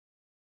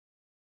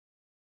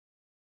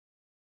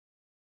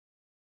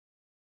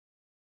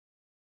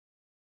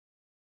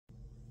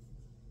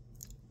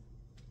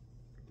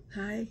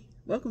Hi,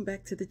 welcome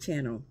back to the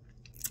channel.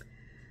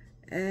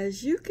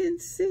 As you can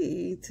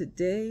see,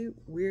 today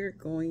we're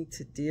going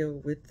to deal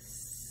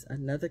with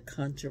another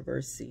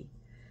controversy.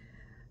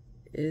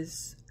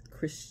 Is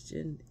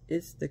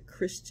the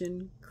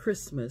Christian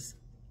Christmas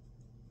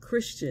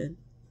Christian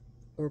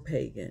or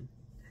pagan?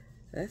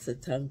 That's a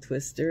tongue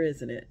twister,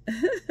 isn't it?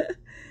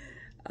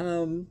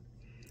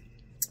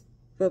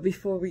 But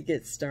before we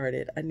get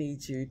started, I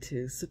need you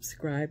to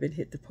subscribe and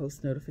hit the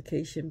post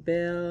notification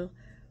bell,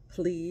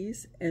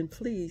 please. And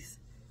please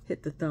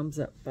hit the thumbs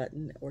up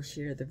button or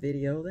share the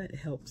video. That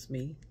helps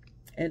me,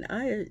 and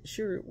I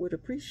sure would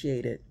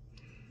appreciate it.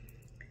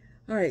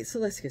 All right, so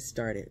let's get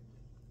started.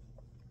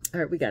 All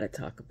right, we got to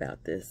talk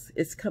about this.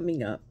 It's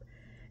coming up,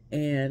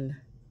 and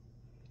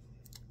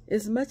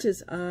as much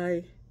as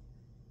I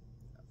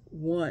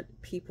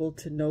want people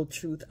to know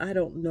truth, I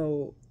don't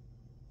know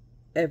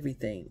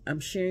everything. I'm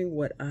sharing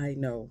what I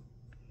know.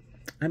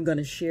 I'm going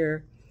to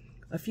share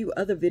a few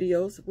other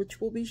videos, which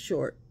will be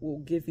short, will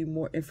give you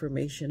more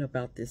information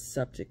about this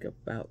subject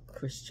about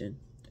Christian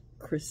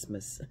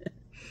Christmas.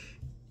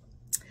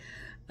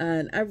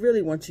 And I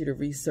really want you to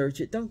research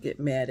it. Don't get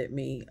mad at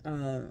me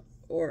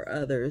or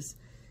others.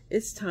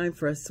 It's time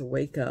for us to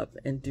wake up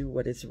and do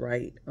what is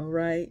right, all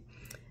right?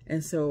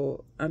 And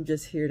so I'm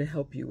just here to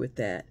help you with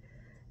that.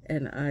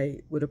 And I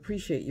would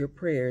appreciate your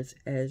prayers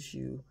as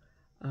you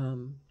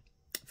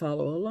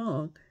follow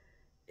along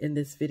in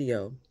this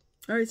video.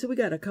 All right, so we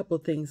got a couple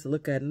of things to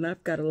look at, and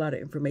I've got a lot of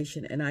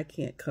information, and I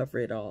can't cover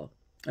it all.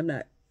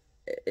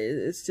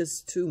 It's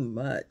just too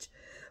much.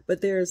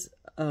 But there's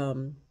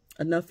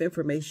enough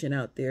information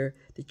out there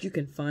that you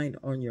can find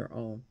on your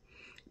own.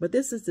 But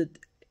this is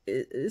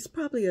it's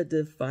probably a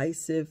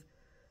divisive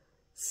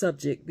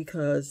subject,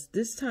 because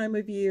this time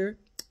of year,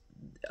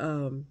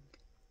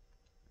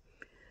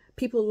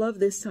 people love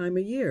this time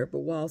of year. But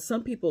while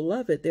some people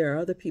love it, there are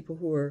other people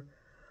who are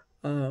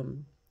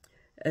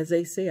as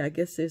they say, I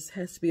guess this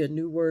has to be a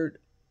new word,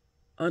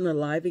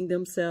 unaliving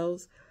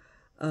themselves.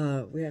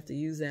 We have to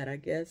use that, I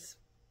guess,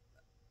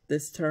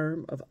 this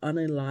term of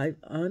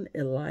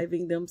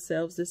unaliving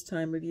themselves this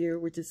time of year,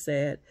 which is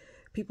sad.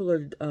 People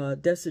are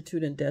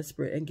destitute and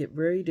desperate and get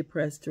very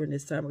depressed during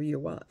this time of year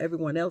while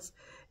everyone else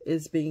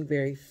is being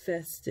very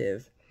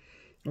festive.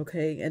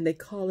 Okay, and they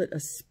call it a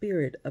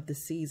spirit of the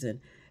season.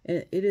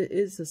 And it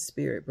is a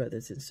spirit,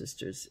 brothers and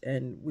sisters,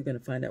 and we're going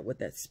to find out what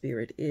that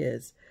spirit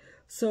is.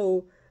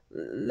 So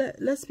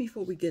let's,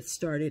 before we get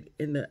started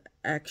in the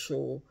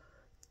actual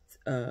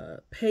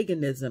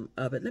paganism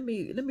of it, let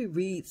me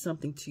read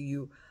something to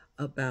you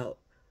about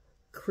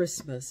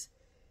Christmas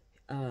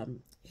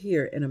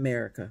here in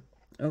America.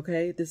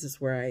 Okay, this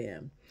is where I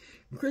am.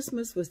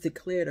 Christmas was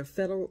declared a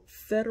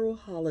federal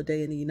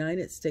holiday in the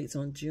United States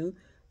on June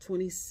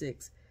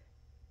 26,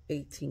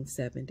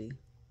 1870.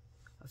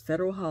 A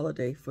federal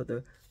holiday for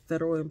the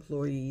federal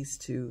employees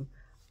to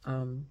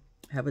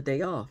have a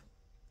day off.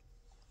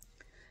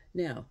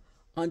 Now,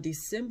 on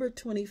December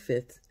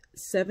 25th,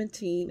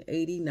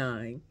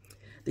 1789,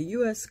 the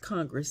U.S.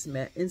 Congress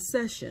met in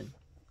session.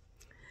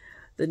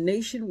 The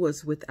nation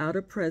was without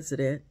a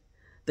president.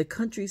 The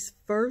country's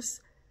first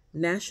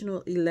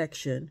national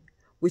election,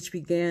 which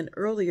began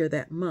earlier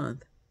that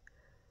month,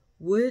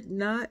 would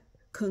not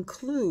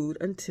conclude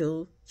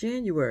until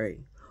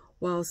January,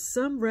 while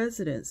some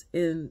residents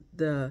in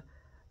the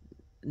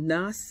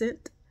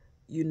nascent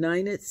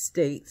United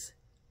States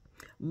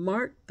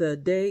marked the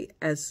day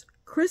as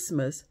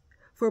Christmas.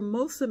 For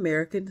most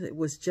Americans, it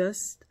was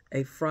just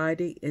a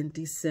Friday in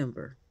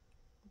December.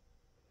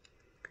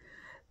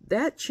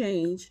 That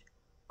changed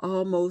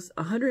almost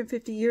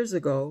 150 years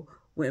ago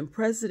when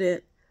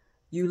President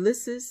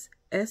Ulysses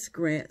S.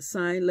 Grant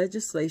signed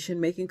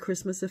legislation making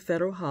Christmas a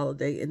federal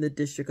holiday in the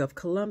District of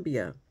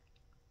Columbia.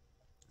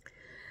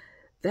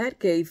 That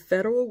gave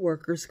federal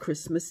workers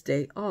Christmas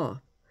Day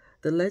off.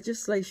 The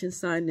legislation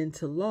signed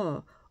into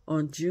law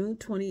on June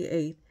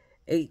 28,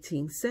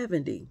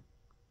 1870.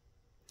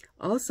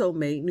 Also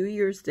made New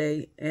Year's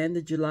Day and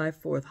the July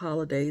 4th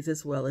holidays,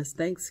 as well as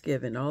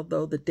Thanksgiving,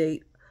 although the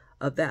date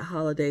of that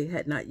holiday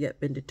had not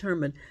yet been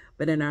determined.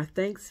 But in our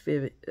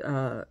Thanksgiving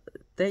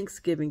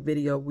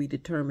video, we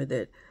determined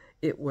that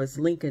it was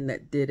Lincoln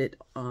that did it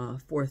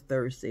fourth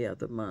Thursday of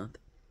the month.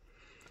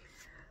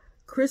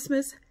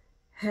 Christmas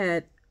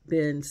had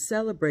been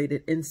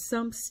celebrated in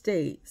some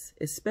states,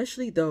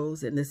 especially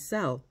those in the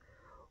South,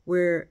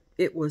 where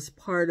it was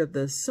part of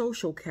the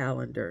social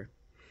calendar.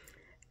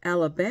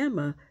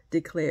 Alabama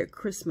declared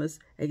Christmas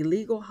a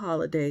legal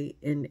holiday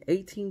in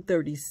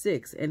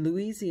 1836, and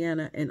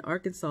Louisiana and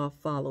Arkansas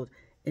followed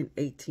in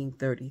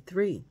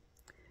 1833.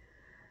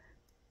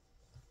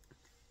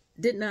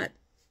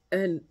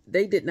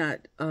 They did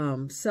not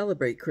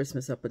celebrate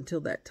Christmas up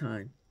until that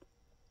time.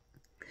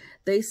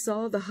 They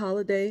saw the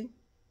holiday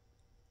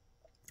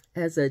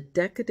as a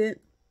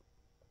decadent,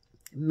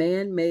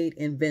 man-made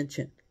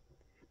invention.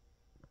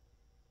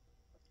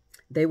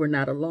 They were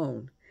not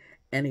alone.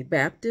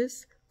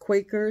 Anabaptists,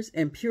 Quakers,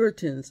 and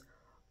Puritans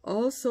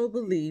also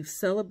believed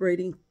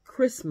celebrating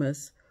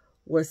Christmas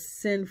was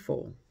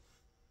sinful.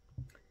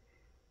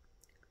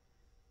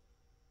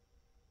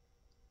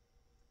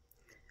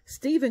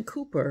 Stephen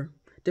Cooper,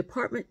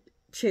 department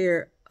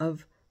chair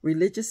of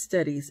religious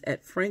studies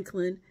at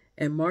Franklin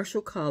and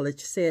Marshall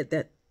College, said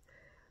that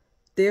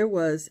there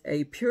was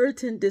a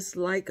Puritan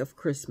dislike of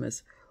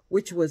Christmas,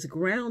 which was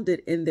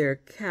grounded in their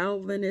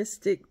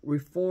Calvinistic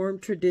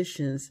Reformed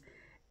traditions,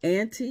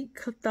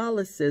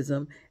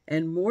 anti-Catholicism,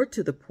 and more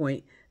to the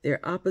point, their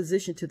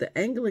opposition to the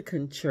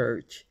Anglican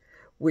Church,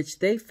 which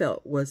they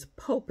felt was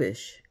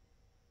popish,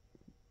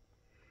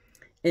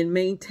 in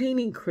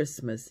maintaining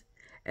Christmas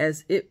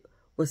as it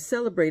was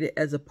celebrated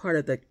as a part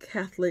of the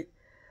Catholic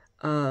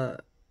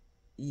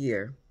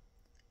year.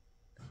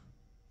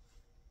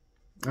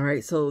 All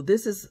right, so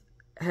this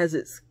has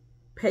its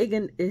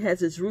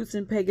roots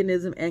in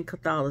paganism and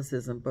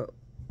Catholicism, but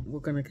we're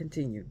going to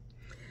continue.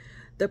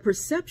 The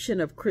perception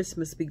of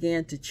Christmas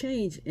began to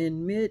change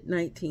in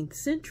mid-19th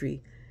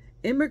century.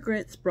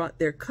 Immigrants brought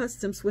their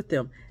customs with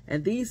them,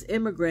 and these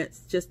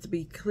immigrants, just to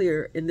be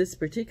clear, in this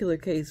particular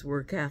case,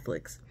 were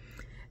Catholics.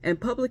 And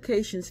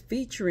publications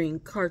featuring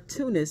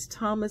cartoonist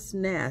Thomas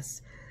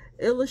Nast's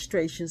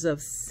illustrations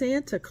of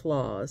Santa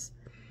Claus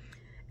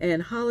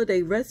and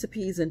holiday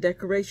recipes and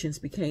decorations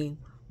became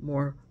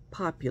more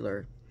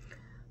popular.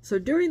 So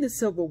during the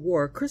Civil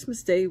War,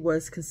 Christmas Day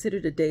was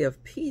considered a day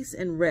of peace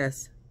and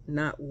rest,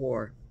 not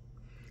war.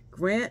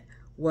 Grant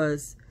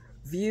was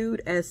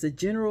viewed as the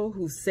general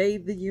who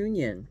saved the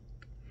Union.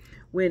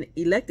 When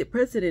elected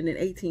president in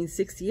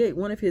 1868,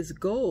 one of his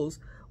goals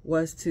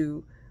was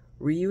to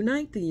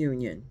reunite the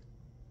Union.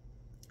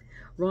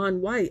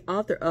 Ron White,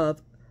 author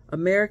of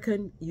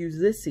American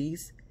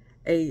Ulysses,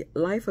 A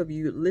Life of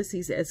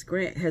Ulysses S.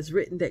 Grant, has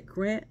written that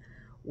Grant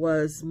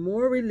was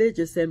more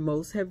religious than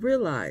most have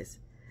realized.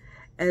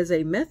 As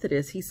a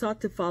Methodist, he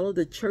sought to follow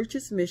the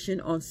church's mission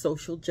on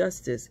social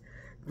justice.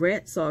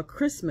 Grant saw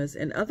Christmas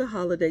and other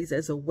holidays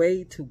as a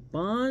way to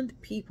bond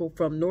people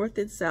from North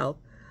and South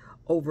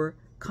over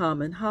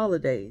common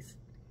holidays.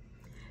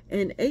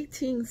 In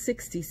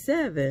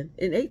 1647,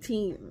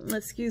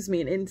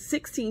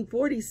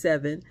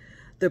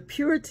 the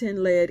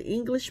Puritan-led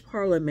English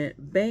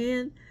Parliament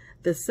banned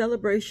the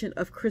celebration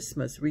of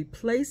Christmas,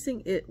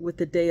 replacing it with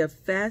the day of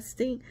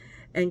fasting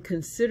and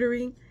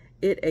considering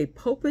it a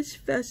popish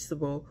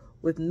festival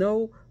with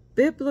no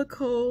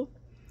biblical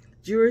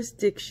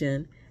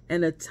jurisdiction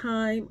and a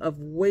time of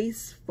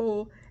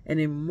wasteful and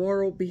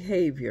immoral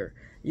behavior.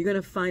 You're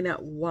going to find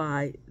out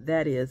why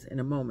that is in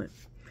a moment.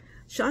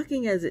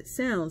 Shocking as it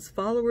sounds,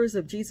 followers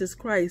of Jesus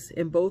Christ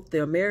in both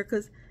the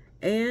Americas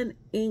and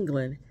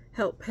England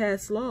helped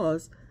pass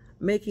laws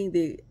making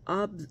the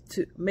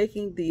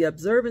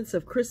observance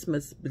of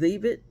Christmas,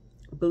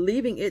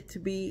 believing it to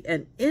be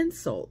an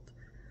insult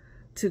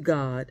to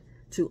God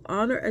to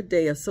honor a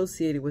day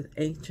associated with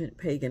ancient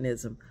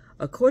paganism.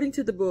 According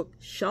to the book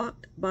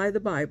Shocked by the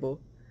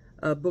Bible,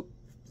 a book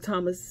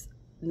Thomas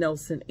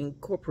Nelson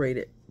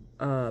Incorporated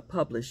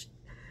published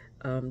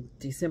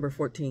December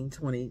 14,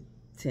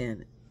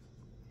 2010.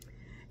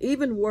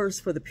 Even worse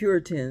for the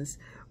Puritans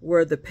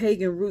were the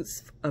pagan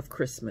roots of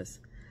Christmas.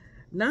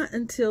 Not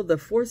until the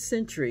 4th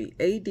century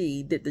AD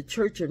did the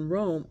church in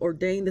Rome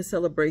ordain the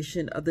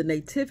celebration of the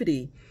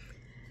Nativity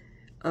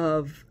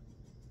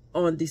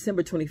on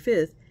December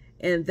 25th,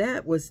 and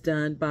that was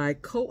done by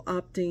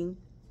co-opting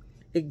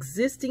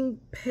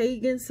existing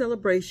pagan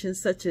celebrations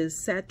such as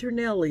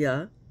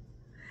Saturnalia,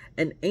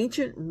 an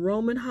ancient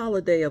Roman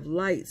holiday of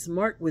lights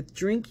marked with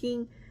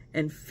drinking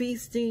and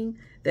feasting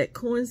that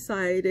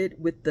coincided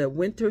with the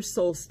winter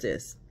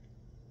solstice.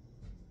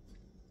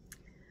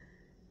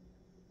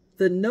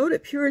 The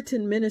noted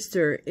Puritan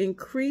minister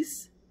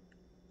Increase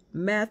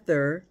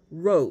Mather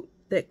wrote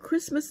that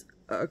Christmas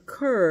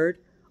occurred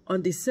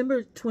on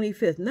December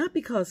 25th, not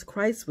because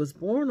Christ was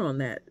born on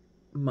that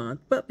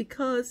month, but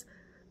because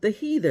the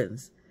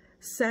heathens,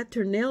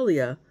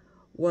 Saturnalia,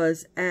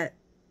 was at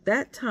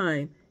that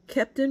time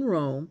kept in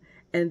Rome,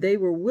 and they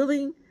were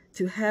willing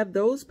to have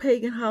those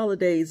pagan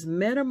holidays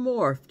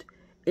metamorphed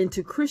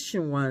into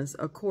Christian ones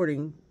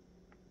according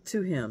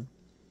to him.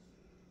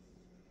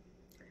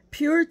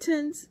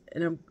 Puritans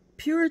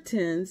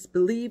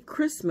believed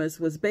Christmas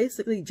was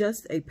basically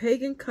just a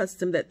pagan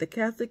custom that the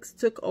Catholics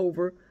took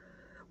over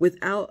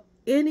without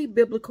any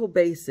biblical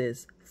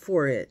basis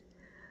for it.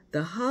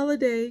 The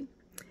holiday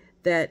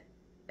that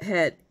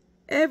had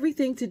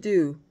everything to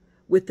do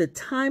with the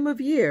time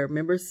of year,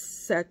 remember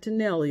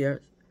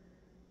Saturnalia,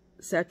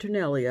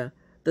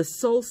 the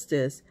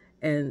solstice,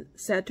 and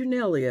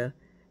Saturnalia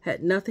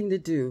had nothing to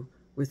do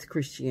with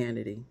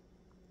Christianity.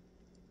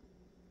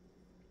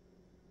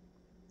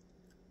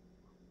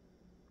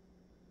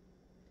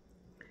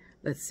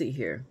 Let's see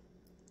here.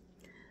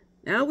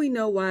 Now we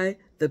know why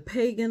the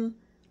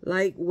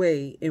pagan-like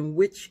way in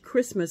which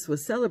Christmas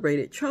was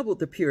celebrated troubled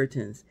the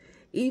Puritans,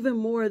 even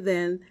more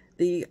than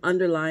the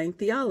underlying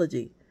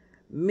theology.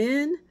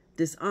 Men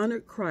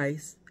dishonored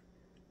Christ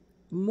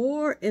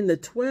more in the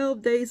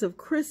 12 days of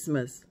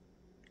Christmas.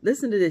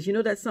 Listen to this. You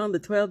know that song, The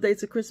 12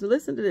 Days of Christmas?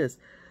 Listen to this.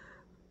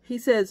 He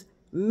says,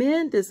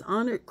 men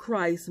dishonored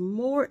Christ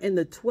more in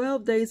the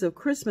 12 days of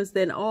Christmas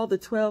than all the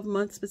 12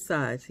 months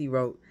besides, he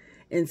wrote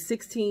in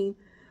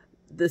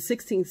the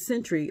 16th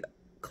century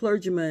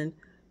clergyman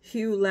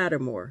Hugh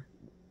Latimer.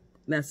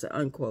 That's an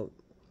unquote.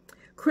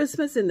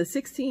 Christmas in the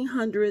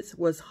 1600s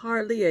was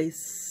hardly a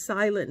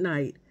silent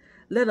night,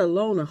 let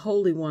alone a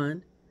holy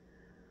one,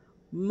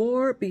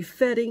 more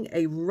befitting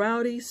a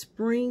rowdy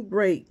spring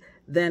break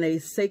than a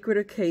sacred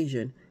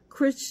occasion.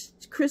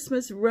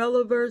 Christmas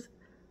revelers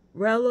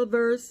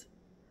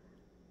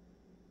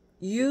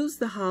used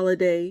the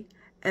holiday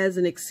as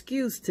an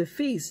excuse to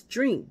feast,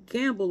 drink,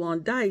 gamble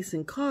on dice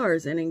and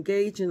cards, and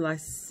engage in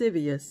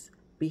lascivious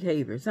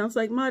behavior. Sounds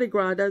like Mardi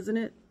Gras, doesn't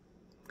it?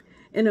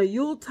 In a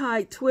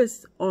Yuletide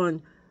twist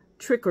on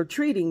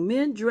trick-or-treating,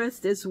 men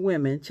dressed as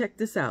women, check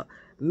this out,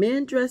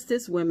 men dressed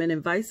as women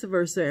and vice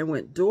versa, and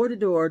went door to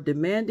door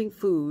demanding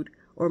food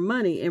or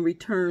money in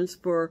returns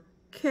for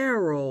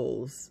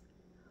carols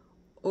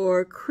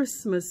or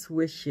Christmas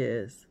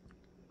wishes.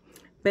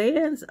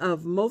 Bands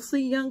of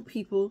mostly young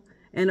people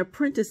and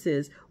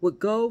apprentices would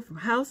go from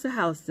house to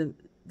house to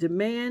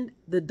demand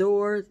that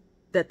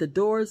the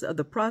doors of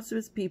the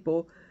prosperous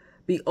people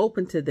be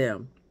open to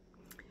them.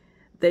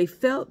 They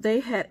felt they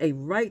had a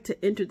right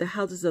to enter the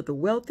houses of the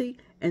wealthy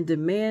and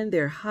demand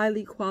their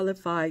highly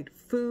qualified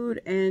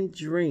food and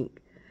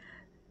drink.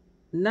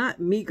 Not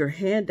meager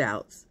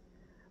handouts,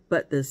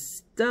 but the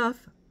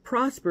stuff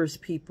prosperous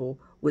people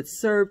would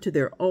serve to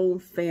their own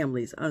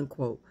families,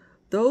 unquote.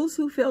 Those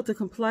who failed to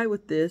comply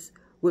with this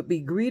would be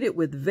greeted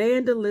with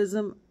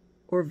vandalism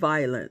or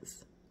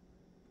violence.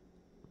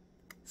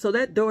 So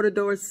that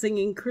door-to-door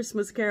singing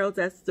Christmas carols,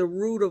 that's the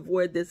root of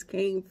where this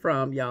came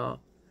from,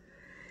 y'all.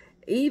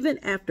 Even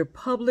after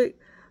public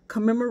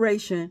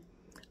commemoration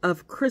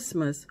of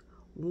Christmas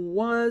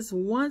was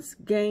once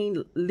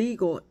gained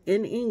legal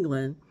in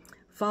England,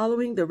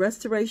 following the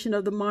restoration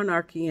of the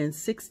monarchy in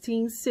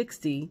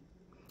 1660,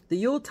 the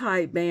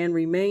Yuletide ban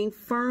remained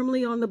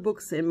firmly on the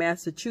books in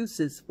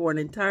Massachusetts for an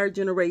entire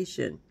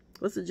generation.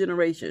 What's a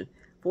generation?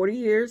 40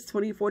 years,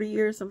 20, 40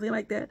 years, something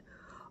like that.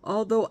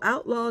 Although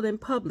outlawed in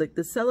public,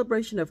 the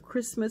celebration of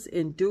Christmas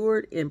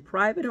endured in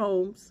private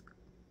homes,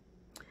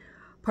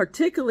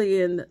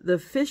 particularly in the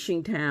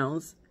fishing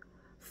towns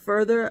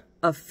further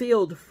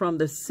afield from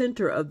the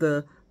center of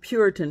the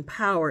Puritan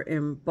power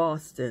in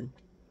Boston.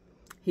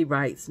 He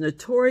writes,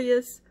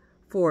 notorious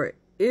for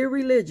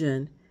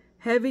irreligion,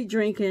 heavy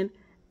drinking,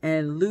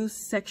 and loose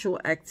sexual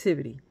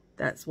activity.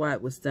 That's why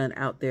it was done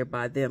out there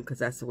by them, because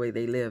that's the way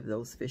they live,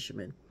 those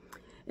fishermen.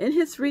 In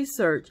his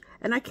research,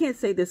 and I can't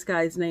say this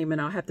guy's name,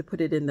 and I'll have to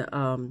put it in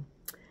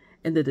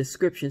the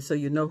description so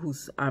you know who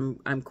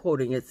I'm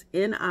quoting. It's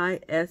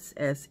Nissenbaum.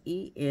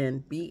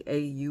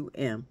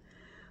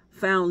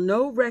 Found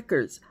no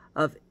records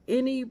of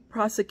any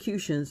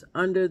prosecutions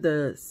under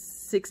the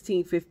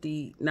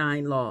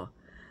 1659 law.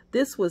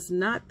 This was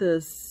not the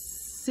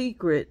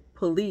secret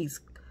police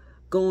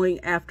going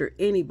after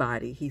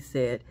anybody, he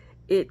said.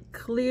 It's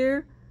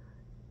clear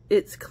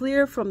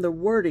from the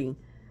wording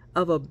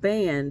of a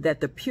ban that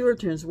the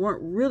Puritans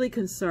weren't really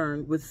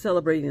concerned with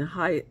celebrating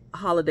a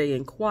holiday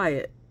in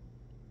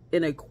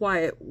a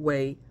quiet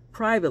way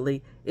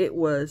privately. It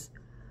was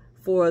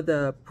for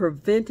the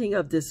preventing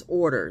of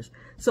disorders.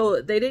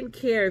 So they didn't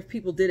care if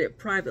people did it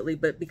privately,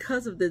 but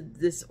because of the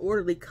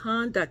disorderly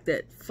conduct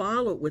that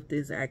followed with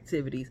these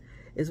activities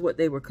is what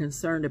they were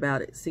concerned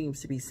about, it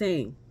seems to be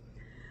saying.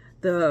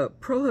 The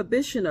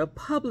prohibition of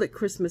public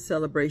Christmas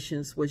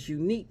celebrations was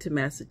unique to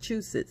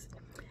Massachusetts,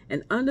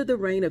 and under the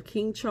reign of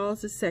King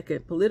Charles II,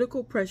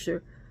 political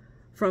pressure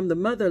from the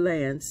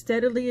motherland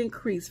steadily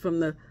increased from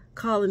the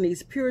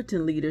colony's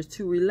Puritan leaders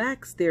to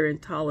relax their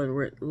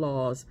intolerant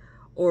laws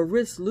or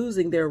risk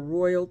losing their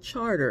royal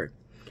charter.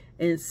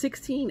 In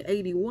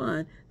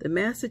 1681, the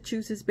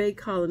Massachusetts Bay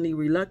Colony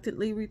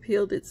reluctantly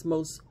repealed its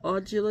most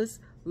arduous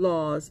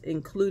laws,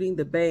 including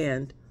the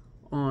ban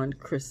on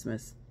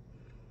Christmas.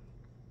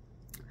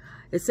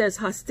 It says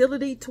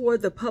hostility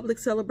toward the public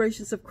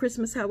celebrations of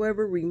Christmas,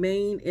 however,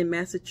 remained in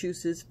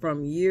Massachusetts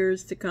from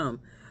years to come,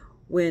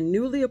 when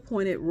newly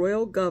appointed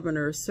Royal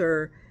Governor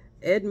Sir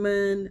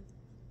Edmund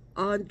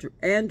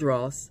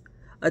Andros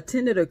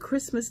attended a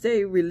Christmas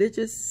Day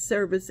religious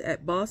service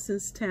at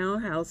Boston's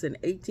Town House in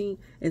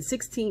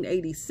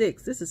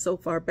 1686. This is so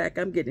far back,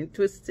 I'm getting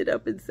twisted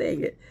up in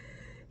saying it.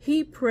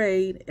 He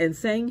prayed and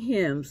sang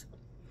hymns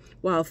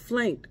while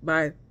flanked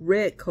by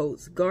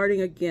redcoats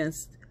guarding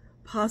against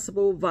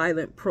possible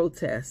violent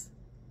protests.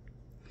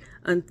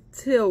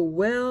 Until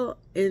well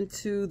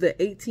into the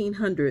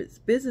 1800s,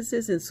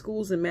 businesses and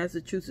schools in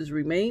Massachusetts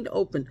remained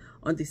open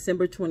on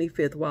December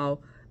 25th,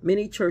 while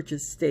many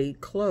churches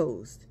stayed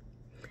closed.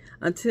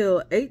 Until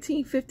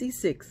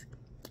 1856,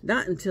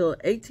 not until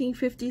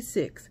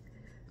 1856,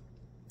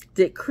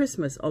 did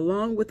Christmas,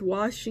 along with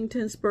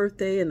Washington's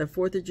birthday and the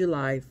 4th of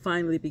July,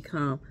 finally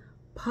become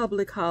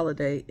public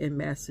holiday in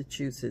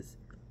Massachusetts.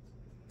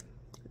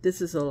 This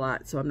is a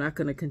lot, so I'm not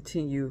going to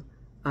continue.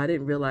 I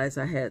didn't realize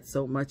I had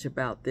so much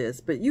about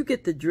this, but you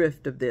get the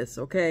drift of this,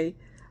 okay?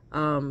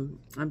 I'm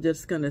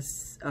just going to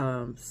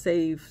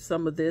save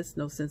some of this.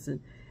 No sense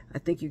in, I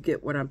think you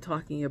get what I'm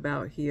talking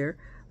about here.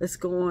 Let's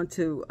go on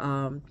to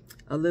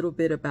a little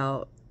bit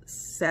about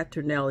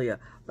Saturnalia.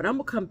 But But I'm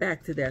going to come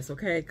back to this,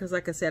 okay? Because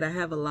like I said, I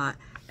have a lot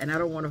and I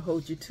don't want to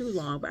hold you too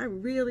long. But I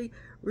really,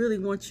 really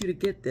want you to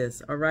get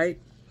this, all right?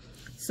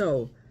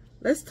 So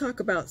let's talk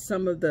about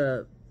some of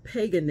the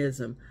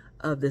paganism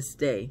of this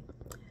day.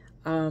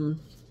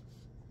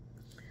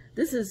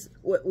 This is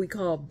what we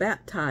call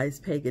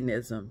baptized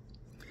paganism.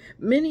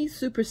 Many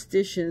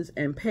superstitions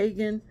and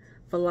pagan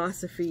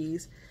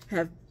philosophies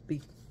have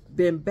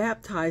been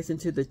baptized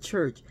into the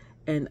church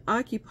and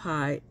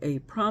occupy a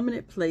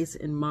prominent place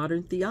in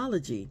modern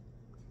theology.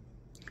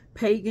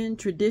 Pagan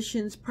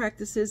traditions,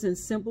 practices, and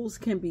symbols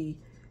can be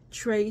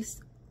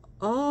traced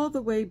all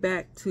the way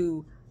back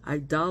to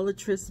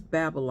idolatrous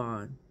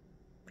Babylon.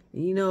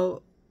 You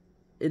know,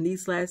 in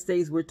these last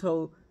days, we're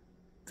told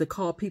to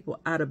call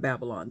people out of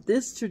Babylon.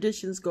 These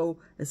traditions go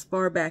as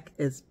far back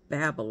as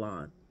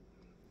Babylon,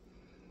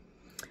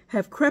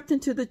 have crept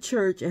into the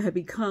church and have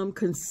become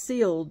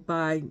concealed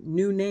by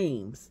new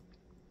names.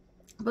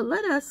 But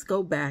let us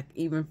go back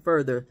even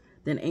further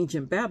than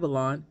ancient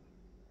Babylon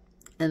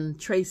and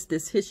trace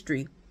this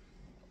history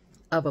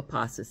of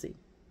apostasy.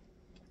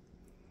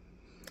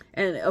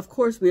 And of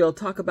course, we'll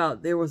talk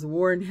about there was a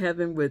war in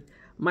heaven with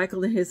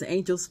Michael and his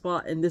angels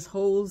fought, and this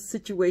whole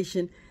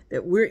situation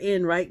that we're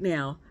in right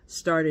now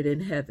started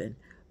in heaven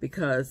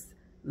because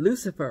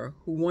Lucifer,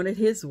 who wanted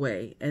his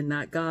way and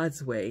not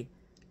God's way,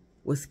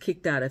 was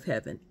kicked out of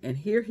heaven. And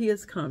here he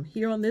has come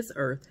here on this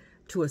earth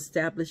to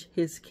establish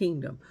his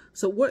kingdom.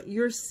 So what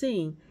you're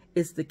seeing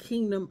is the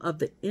kingdom of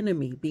the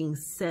enemy being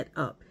set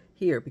up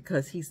here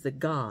because he's the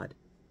God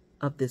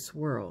of this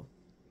world.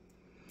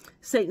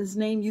 Satan's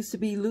name used to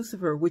be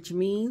Lucifer, which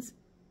means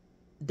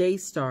day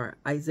star.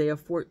 Isaiah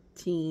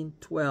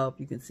 14:12.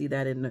 You can see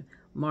that in the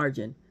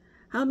margin.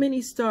 How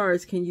many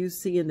stars can you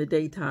see in the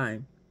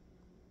daytime?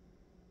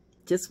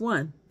 Just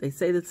one. They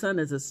say the sun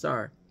is a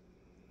star.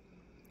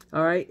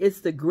 All right. It's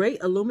the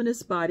great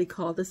luminous body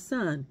called the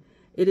sun.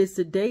 It is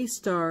the day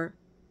star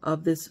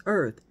of this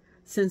earth.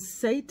 Since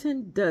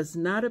Satan does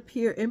not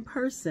appear in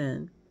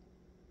person,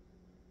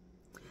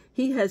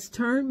 he has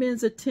turned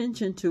men's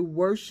attention to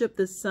worship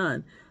the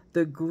sun,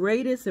 the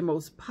greatest and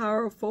most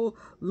powerful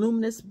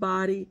luminous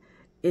body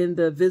in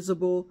the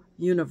visible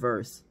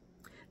universe.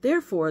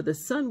 Therefore, the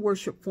sun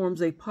worship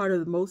forms a part of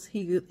the most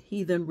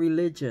heathen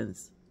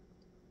religions.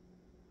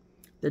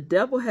 The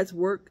devil has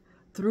worked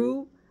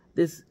through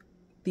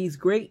these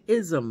great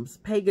isms,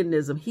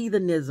 paganism,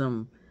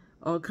 heathenism,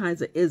 all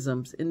kinds of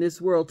isms in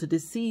this world to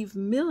deceive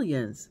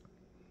millions.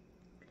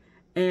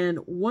 And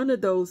one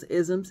of those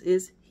isms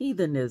is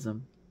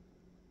heathenism.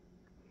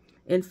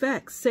 In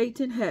fact,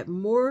 Satan had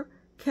more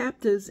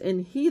captives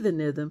in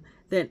heathenism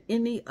than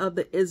any of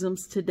the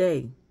isms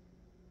today.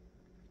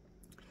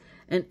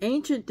 An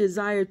ancient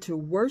desire to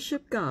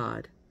worship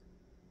God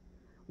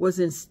was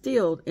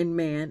instilled in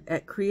man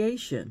at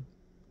creation.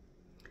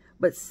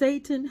 But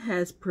Satan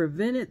has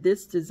perverted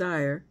this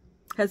desire,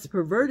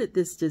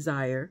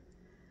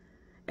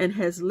 and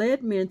has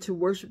led men to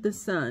worship the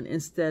sun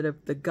instead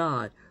of the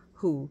God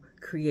who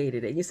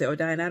created it. You say, oh,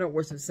 Diane, I don't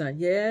worship the sun.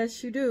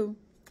 Yes, you do.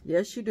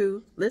 Yes, you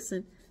do.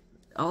 Listen,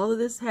 all of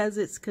this has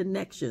its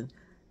connection.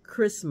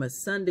 Christmas,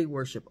 Sunday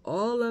worship,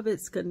 all of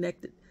it's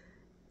connected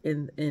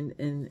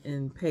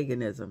in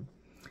paganism.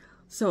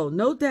 So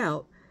no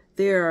doubt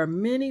there are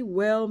many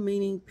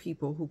well-meaning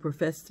people who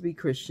profess to be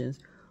Christians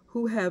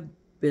who have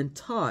been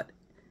taught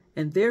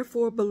and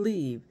therefore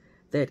believe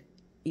that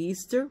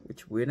Easter,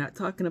 which we're not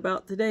talking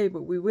about today,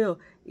 but we will,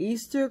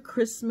 Easter,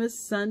 Christmas,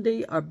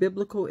 Sunday are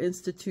biblical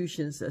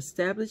institutions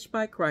established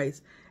by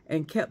Christ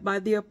and kept by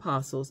the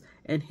apostles,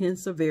 and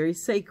hence are very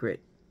sacred.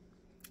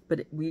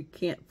 But we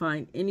can't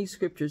find any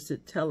scriptures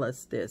that tell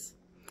us this.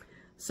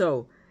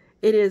 So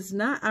it is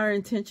not our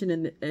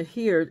intention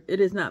here, it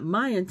is not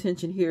my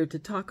intention here to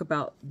talk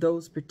about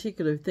those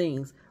particular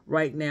things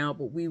right now,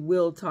 but we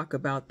will talk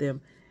about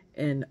them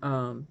in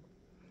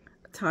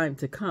time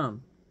to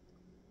come.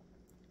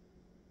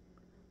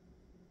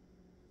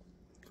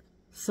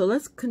 So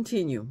let's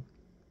continue.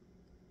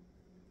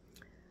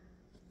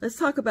 Let's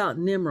talk about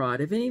Nimrod.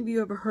 Have any of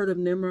you ever heard of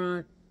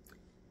Nimrod?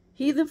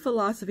 Heathen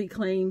philosophy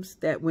claims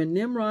that when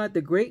Nimrod,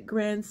 the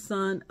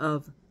great-grandson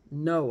of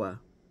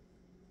Noah,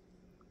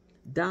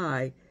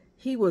 died,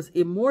 he was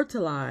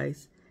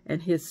immortalized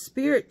and his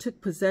spirit took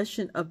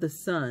possession of the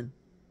sun,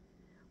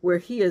 where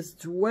he is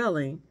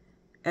dwelling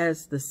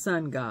as the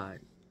sun god.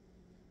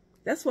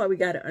 That's why we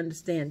got to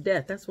understand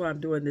death. That's why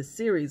I'm doing this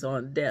series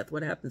on death.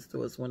 What happens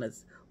to us when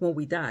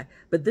we die?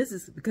 But this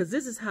is because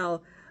this is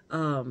how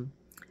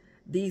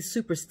these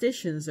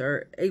superstitions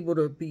are able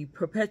to be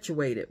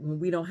perpetuated when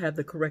we don't have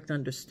the correct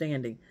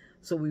understanding.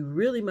 So we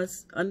really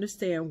must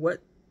understand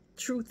what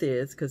truth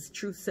is, because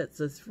truth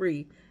sets us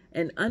free,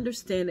 and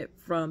understand it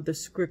from the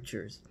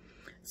scriptures.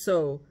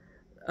 So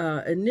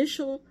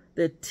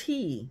the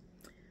T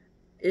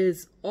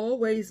is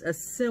always a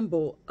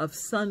symbol of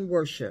sun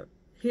worship.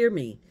 Hear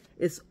me.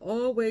 It's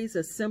always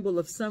a symbol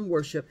of sun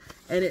worship,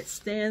 and it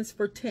stands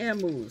for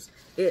Tammuz.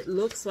 It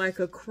looks like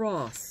a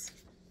cross.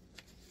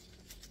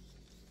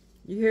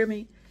 You hear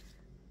me?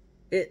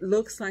 It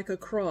looks like a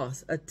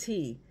cross, a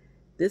T.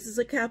 This is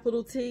a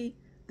capital T.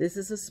 This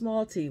is a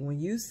small t.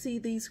 When you see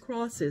these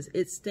crosses,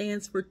 it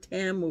stands for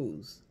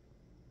Tammuz.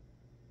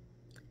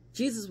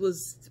 Jesus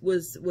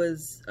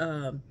was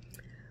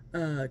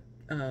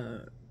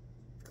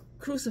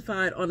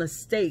crucified on a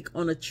stake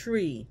on a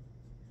tree.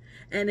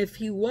 And if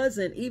he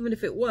wasn't, even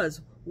if it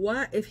was,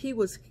 why, if he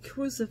was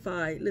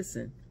crucified,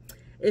 listen,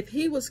 if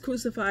he was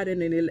crucified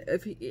in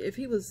if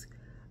he was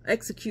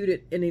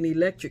executed in an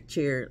electric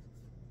chair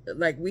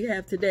like we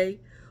have today,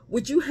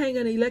 would you hang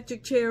an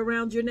electric chair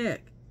around your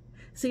neck?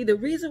 See, the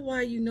reason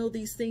why you know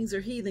these things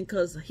are heathen,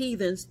 because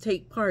heathens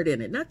take part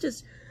in it. Not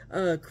just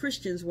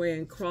Christians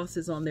wearing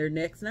crosses on their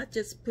necks, not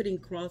just putting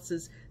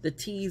crosses, the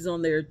T's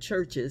on their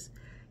churches.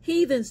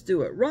 Heathens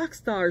do it. Rock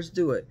stars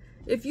do it.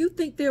 If you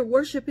think they're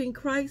worshiping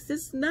Christ,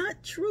 it's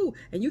not true.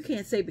 And you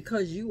can't say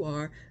because you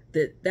are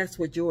that's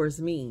what yours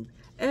mean.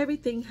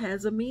 Everything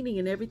has a meaning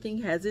and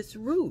everything has its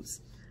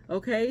roots.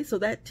 Okay, so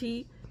that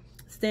T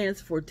stands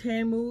for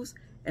Tammuz,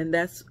 and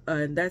that's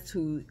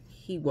who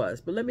he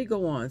was. But let me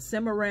go on.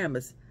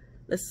 Semiramis.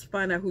 Let's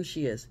find out who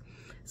she is.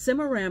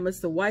 Semiramis,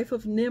 the wife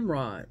of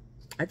Nimrod.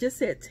 I just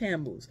said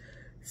Tammuz.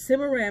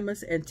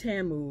 Semiramis and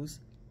Tammuz.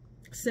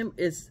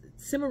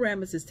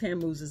 Semiramis is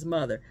Tammuz's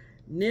mother.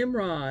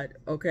 Nimrod,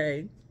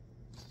 okay.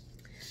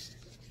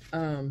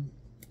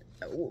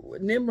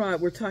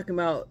 Nimrod, we're talking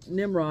about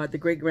Nimrod, the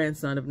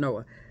great-grandson of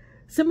Noah.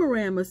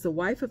 Semiramis, the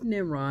wife of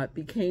Nimrod,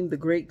 became the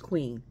great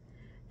queen.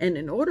 And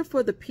in order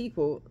that the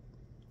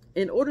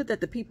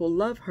people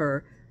love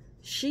her,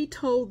 she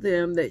told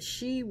them that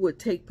she would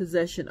take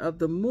possession of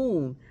the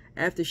moon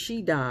after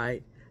she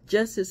died,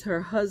 just as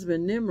her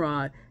husband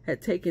Nimrod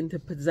had taken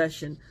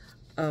possession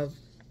of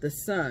the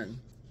sun.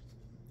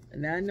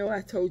 And I know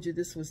I told you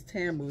this was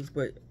Tammuz,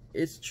 but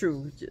it's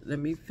true. Let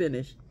me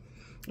finish.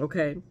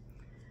 Okay.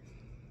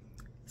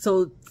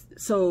 So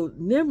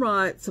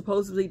Nimrod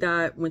supposedly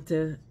died, went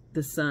to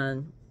the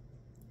sun,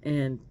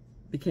 and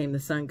became the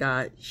sun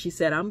god. She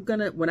said,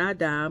 when I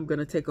die, I'm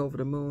gonna take over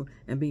the moon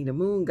and be the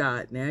moon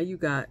god. Now you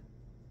got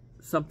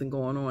something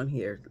going on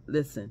here.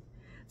 Listen.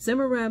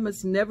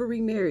 Semiramis never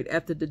remarried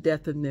after the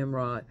death of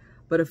Nimrod,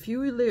 but a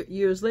few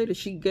years later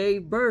she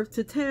gave birth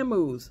to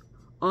Tammuz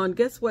on,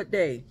 guess what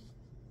day?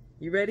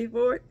 You ready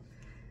for it?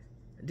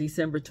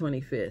 December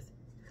 25th.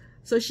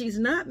 So she's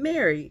not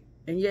married,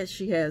 and yet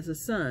she has a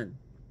son.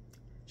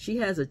 She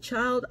has a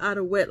child out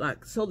of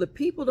wedlock. So the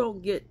people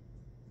don't get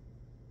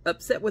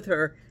upset with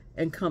her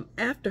and come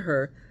after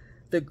her.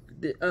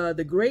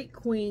 The great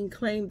queen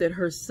claimed that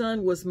her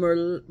son was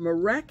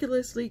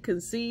miraculously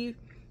conceived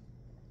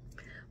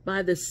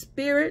by the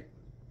spirit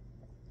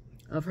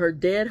of her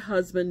dead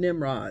husband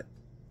Nimrod.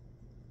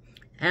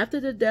 After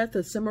the death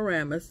of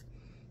Semiramis,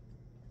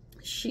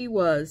 she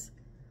was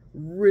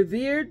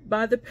revered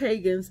by the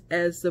pagans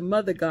as the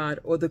mother god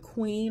or the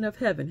queen of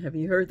heaven. Have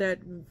you heard that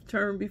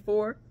term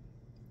before?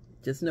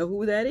 Just know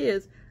who that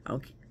is.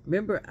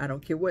 Remember, I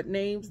don't care what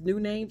new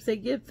names they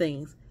give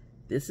things.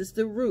 This is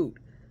the root.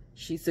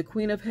 She's the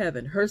queen of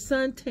heaven. Her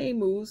son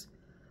Tammuz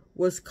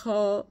was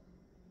called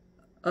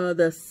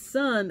the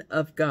son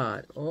of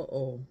God.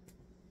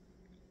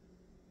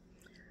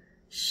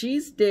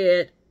 She's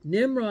dead.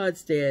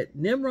 Nimrod's dead.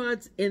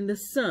 Nimrod's in the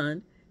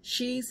sun.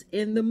 She's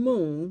in the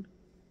moon.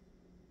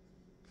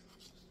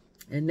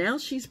 And now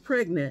she's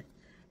pregnant.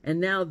 And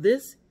now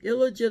this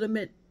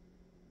illegitimate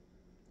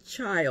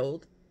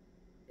child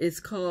is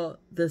called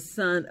the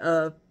son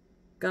of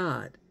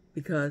God.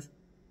 Because,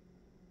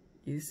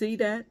 you see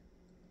that?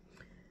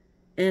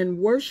 And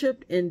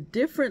worshipped in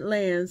different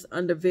lands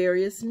under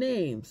various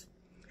names.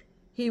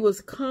 He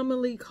was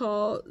commonly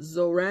called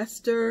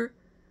Zoroaster,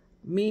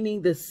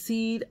 meaning the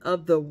seed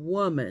of the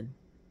woman.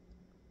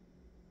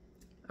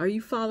 Are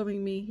you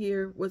following me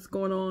here? What's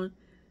going on?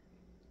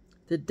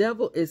 The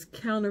devil is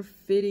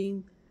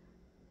counterfeiting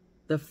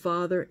the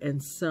Father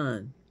and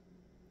Son,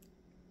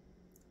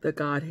 the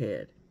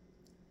Godhead,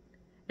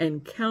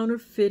 and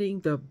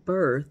counterfeiting the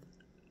birth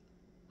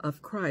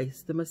of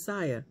Christ, the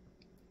Messiah,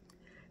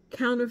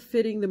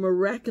 counterfeiting the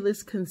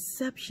miraculous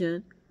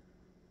conception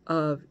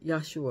of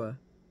Yeshua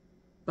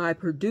by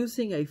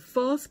producing a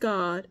false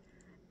God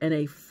and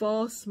a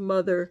false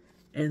mother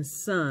and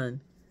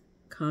son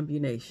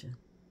combination.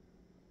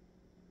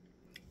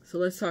 So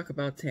let's talk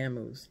about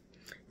Tammuz.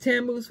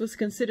 Tammuz was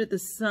considered the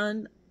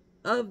son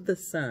of the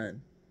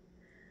sun.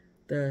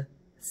 The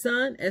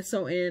son,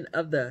 S-O-N,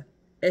 of the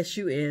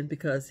S-U-N,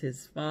 because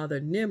his father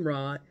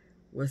Nimrod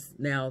was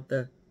now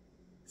the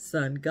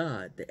sun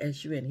god, the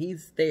S-U-N.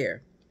 He's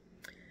there.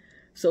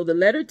 So the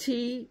letter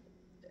T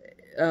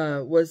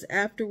was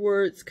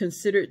afterwards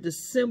considered the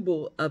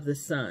symbol of the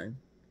sun.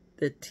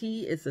 The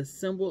T is a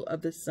symbol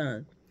of the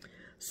sun.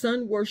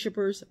 Sun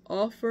worshippers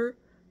offer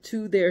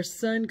to their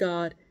sun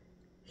god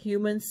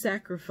human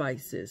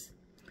sacrifices,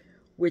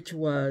 which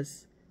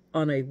was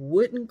on a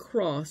wooden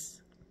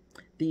cross,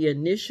 the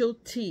initial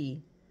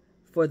T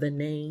for the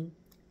name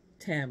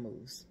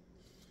Tammuz.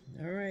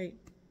 All right.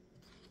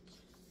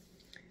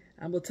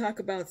 I will talk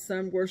about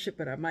sun worship,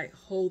 but I might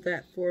hold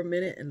that for a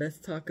minute, and let's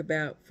talk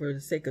about, for the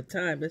sake of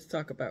time, let's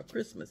talk about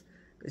Christmas,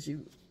 because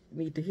you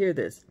need to hear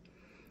this.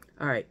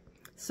 All right.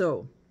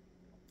 So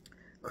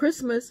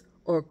Christmas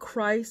or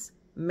Christ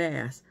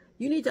Mass.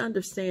 You need to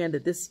understand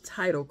that this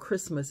title,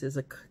 Christmas, is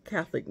a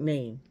Catholic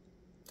name.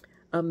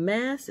 A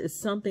Mass is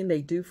something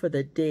they do for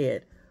the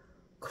dead.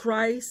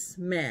 Christ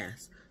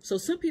Mass. So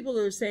some people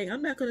are saying,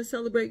 I'm not going to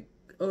celebrate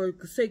or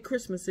say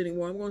Christmas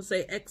anymore. I'm going to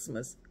say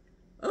Xmas.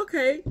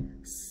 Okay,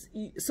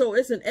 so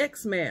it's an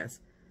X-Mass.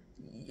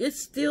 It's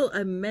still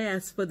a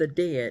mass for the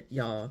dead,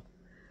 y'all.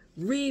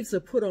 Wreaths are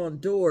put on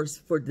doors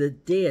for the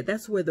dead.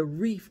 That's where the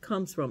wreath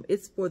comes from.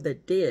 It's for the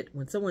dead.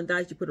 When someone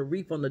dies, you put a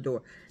wreath on the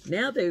door.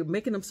 Now they're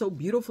making them so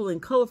beautiful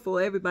and colorful.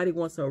 Everybody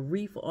wants a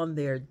wreath on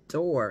their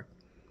door.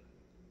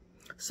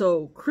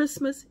 So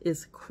Christmas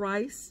is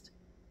Christ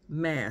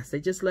Mass. They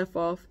just left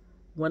off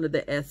one of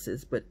the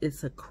S's, but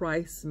it's a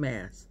Christ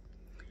Mass.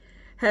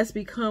 Has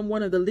become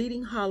one of the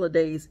leading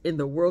holidays in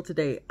the world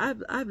today.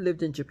 I've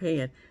lived in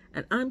Japan,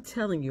 and I'm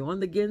telling you, on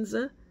the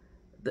Ginza,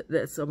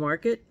 that's a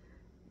market,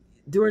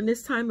 during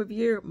this time of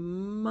year,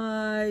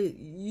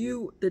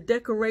 the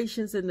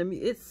decorations and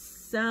it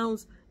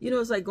sounds, you know,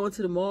 it's like going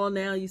to the mall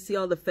now. You see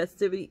all the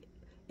festivity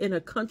in a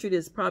country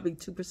that's probably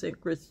 2%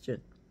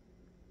 Christian.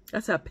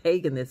 That's how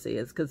pagan this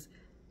is, because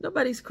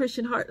nobody's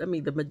Christian heart. I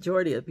mean, the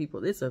majority of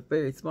people, it's a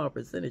very small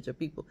percentage of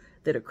people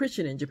that are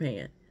Christian in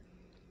Japan.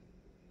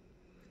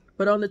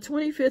 But on the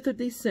 25th of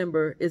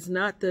December is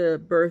not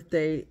the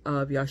birthday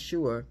of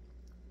Yeshua,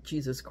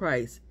 Jesus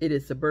Christ. It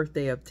is the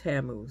birthday of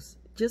Tammuz.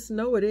 Just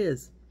know it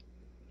is.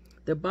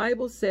 The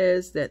Bible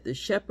says that the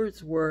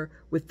shepherds were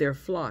with their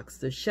flocks.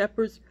 The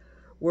shepherds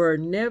were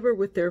never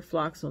with their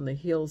flocks on the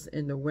hills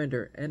in the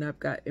winter. And I've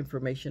got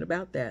information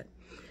about that.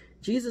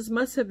 Jesus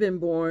must have been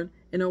born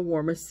in a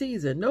warmer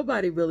season.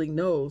 Nobody really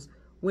knows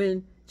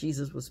when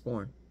Jesus was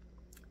born.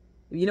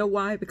 You know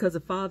why? Because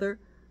the Father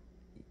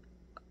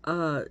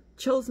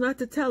chose not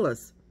to tell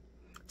us.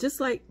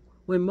 Just like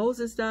when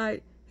Moses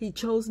died, he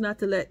chose not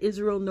to let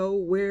Israel know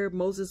where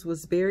Moses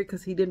was buried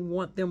because he didn't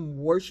want them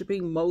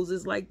worshiping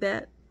Moses like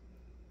that.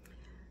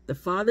 The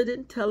Father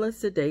didn't tell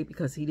us today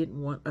because he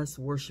didn't want us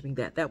worshiping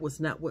that. That was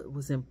not what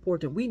was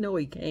important. We know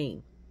he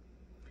came.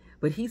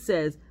 But he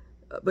says,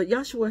 but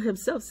Yahshua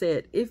himself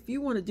said, if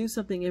you want to do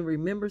something in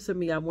remembrance of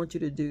me, I want you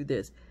to do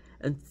this.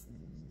 And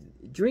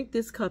drink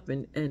this cup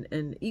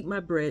and eat my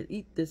bread,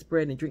 eat this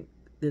bread and drink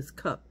this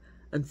cup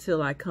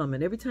until I come.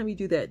 And every time you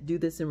do that, do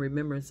this in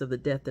remembrance of the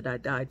death that I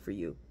died for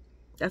you.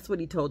 That's what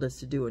he told us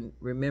to do in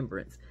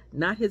remembrance,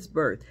 not his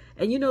birth.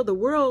 And you know, the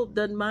world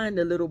doesn't mind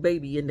the little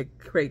baby in the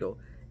cradle.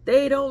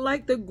 They don't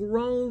like the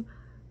grown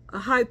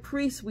high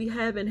priest we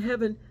have in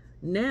heaven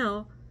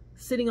now,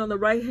 sitting on the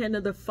right hand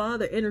of the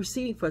Father,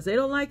 interceding for us. They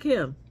don't like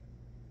him.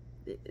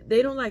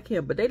 They don't like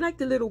him, but they like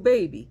the little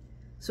baby.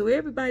 So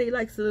everybody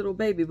likes the little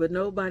baby, but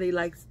nobody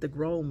likes the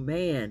grown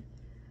man,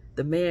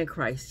 the man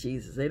Christ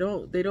Jesus. They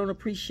don't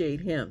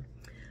appreciate him.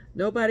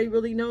 Nobody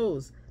really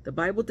knows. The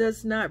Bible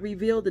does not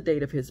reveal the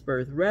date of his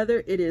birth.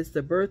 Rather, it is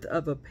the birth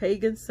of a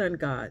pagan sun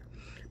god.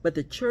 But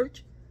the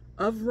Church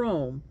of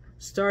Rome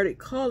started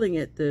calling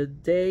it the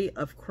day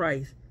of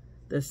Christ,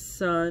 the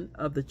Son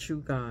of the true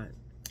God.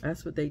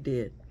 That's what they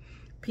did.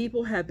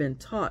 People have been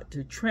taught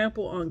to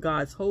trample on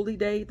God's holy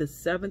day, the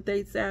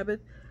seventh-day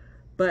Sabbath,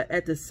 but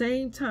at the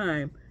same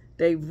time,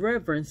 they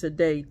reverence a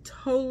day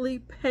totally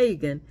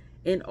pagan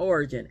in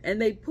origin.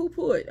 And they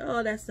poo-poo it.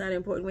 Oh, that's not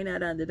important. We're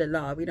not under the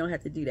law. We don't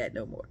have to do that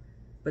no more.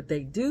 But they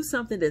do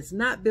something that's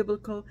not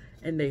biblical,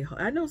 and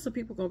I know some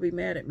people are going to be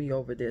mad at me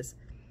over this.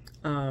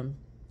 And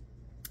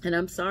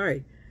I'm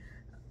sorry.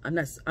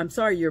 I'm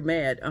sorry you're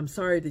mad. I'm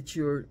sorry that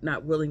you're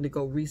not willing to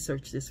go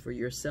research this for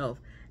yourself.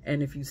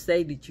 And if you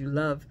say that you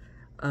love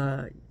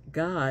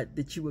God,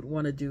 that you would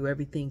want to do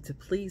everything to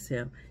please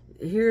him.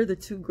 Here are the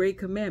two great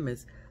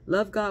commandments.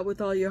 Love God with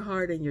all your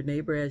heart and your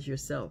neighbor as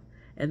yourself.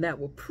 And that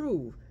will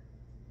prove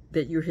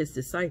that you're his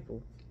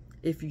disciple.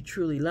 If you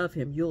truly love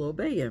him, you'll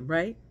obey him,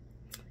 right?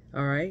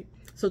 All right.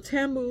 So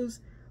Tammuz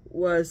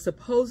was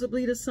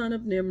supposedly the son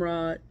of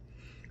Nimrod,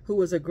 who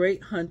was a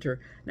great hunter.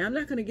 Now, I'm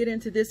not going to get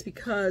into this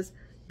because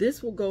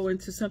this will go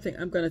into something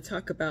I'm going to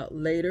talk about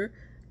later,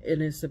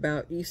 and it's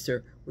about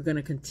Easter. We're going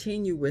to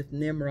continue with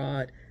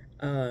Nimrod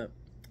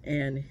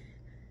and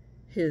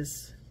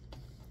his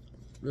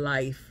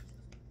life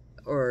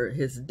or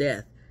his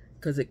death,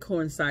 because it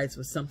coincides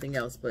with something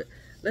else. But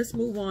let's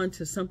move on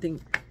to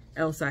something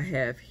else I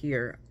have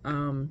here.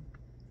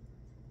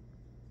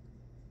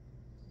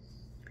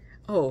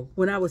 Oh,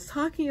 when I was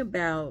talking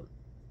about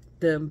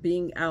them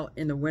being out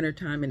in the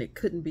wintertime, and it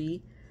couldn't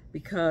be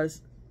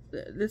because,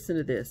 listen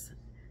to this.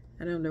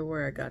 I don't know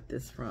where I got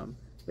this from,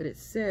 but it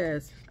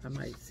says, I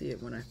might see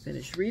it when I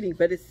finish reading,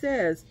 but it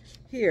says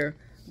here,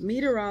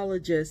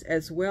 meteorologists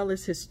as well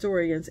as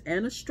historians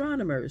and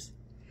astronomers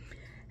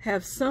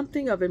have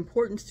something of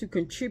importance to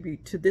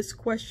contribute to this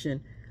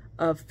question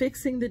of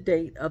fixing the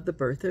date of the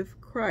birth of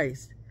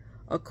Christ.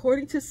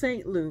 According to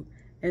St. Luke,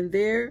 and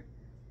there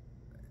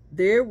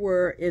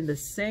were in the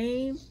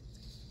same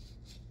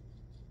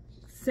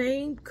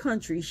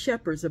country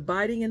shepherds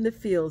abiding in the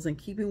fields and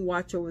keeping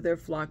watch over their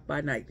flock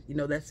by night. You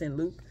know, that's in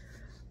Luke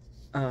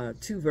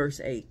 2 verse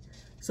 8.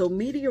 So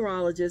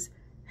meteorologists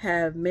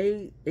have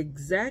made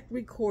exact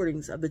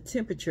recordings of the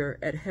temperature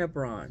at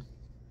Hebron.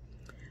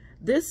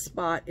 This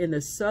spot in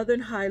the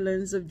southern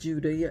highlands of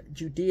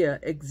Judea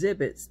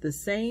exhibits the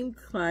same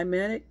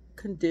climatic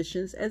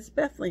conditions as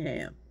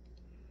Bethlehem,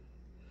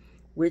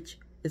 which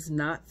is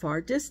not far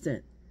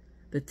distant.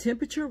 The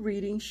temperature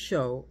readings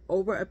show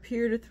over a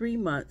period of 3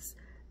 months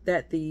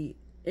that the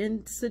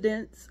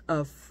incidence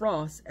of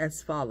frost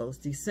as follows: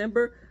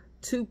 December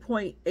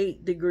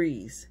 2.8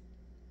 degrees,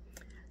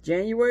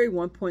 January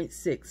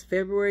 1.6,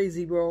 February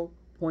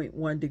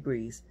 0.1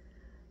 degrees.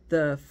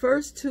 The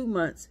first 2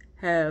 months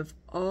have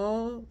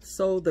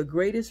also the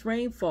greatest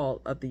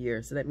rainfall of the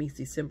year, so that means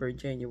December and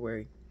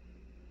January.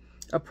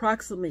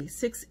 Approximately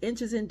 6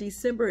 inches in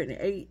December and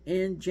 8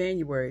 in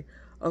January.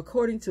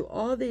 According to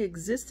all the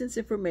existence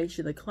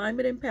information, the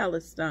climate in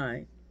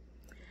Palestine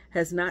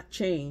has not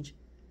changed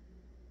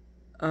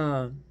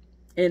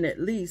in at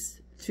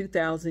least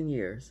 2,000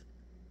 years.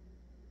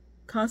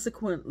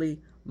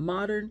 Consequently,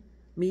 modern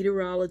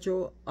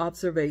meteorological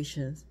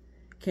observations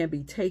can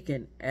be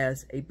taken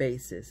as a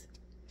basis.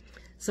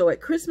 So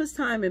at Christmas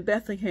time in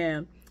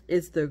Bethlehem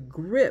is the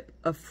grip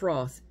of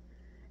frost,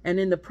 and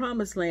in the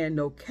Promised Land,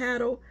 no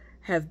cattle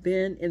have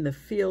been in the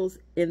fields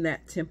in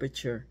that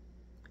temperature.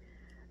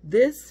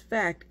 This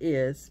fact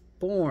is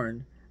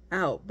borne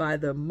out by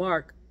the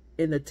mark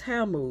in the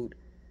Talmud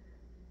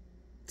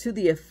to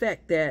the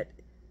effect that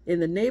in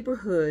the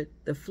neighborhood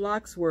the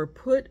flocks were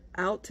put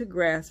out to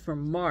grass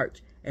from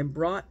March and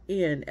brought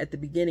in at the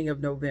beginning of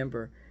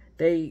November.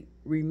 They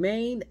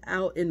remained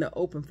out in the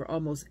open for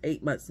almost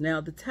 8 months.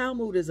 Now, the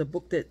Talmud is a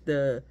book that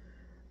the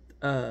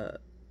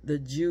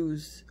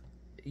Jews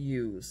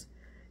use.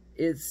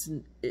 It's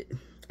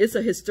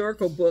a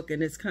historical book,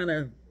 and it's kind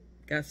of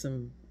got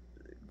some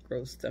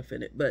gross stuff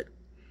in it, but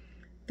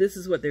this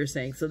is what they're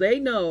saying. So they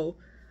know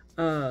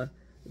that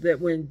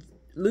when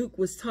Luke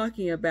was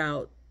talking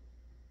about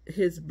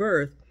his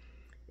birth,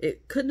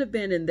 it couldn't have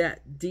been in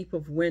that deep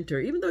of winter,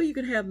 even though you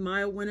can have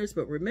mild winters.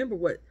 But remember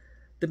what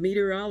the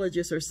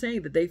meteorologists are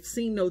saying, that they've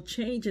seen no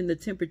change in the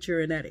temperature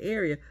in that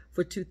area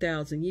for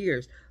 2,000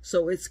 years.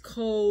 So it's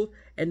cold,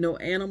 and no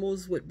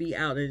animals would be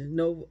out, and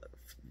no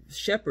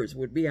shepherds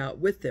would be out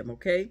with them,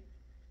 okay?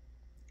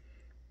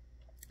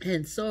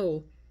 And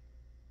so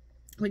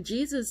when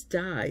Jesus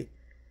died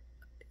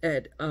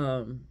at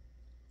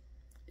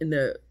in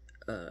the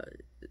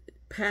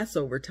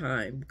Passover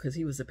time, because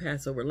he was a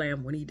Passover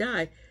lamb, when he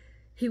died,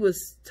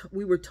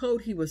 we were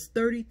told he was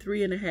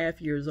 33 and a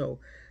half years old.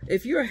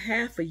 If you're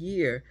half a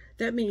year,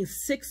 that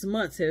means 6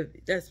 months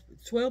that's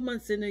 12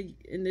 months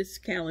in this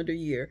calendar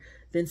year,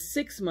 then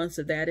 6 months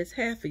of that is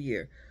half a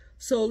year.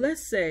 So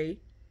let's say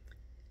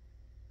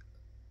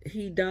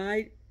he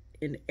died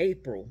in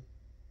April,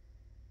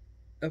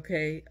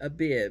 okay,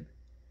 Abib,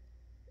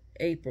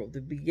 April, the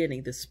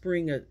beginning, the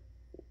spring of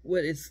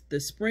what is the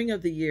spring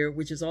of the year,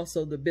 which is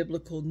also the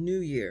biblical New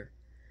Year.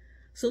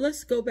 So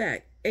let's go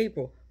back: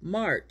 April,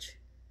 March,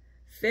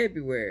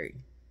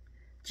 February,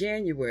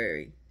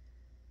 January,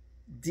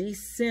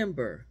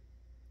 December,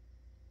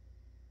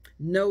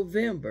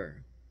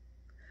 November,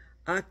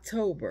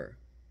 October.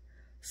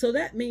 So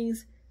that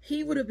means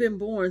he would have been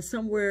born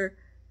somewhere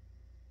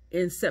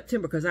in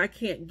September, because I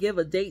can't give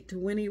a date to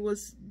when he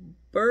was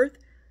birthed.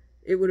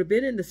 It would have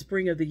been in the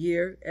spring of the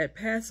year at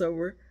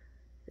Passover.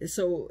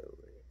 So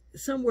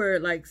somewhere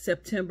like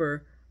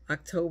September,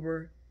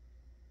 October,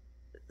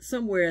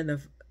 somewhere in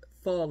the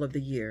fall of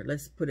the year,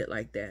 let's put it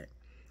like that.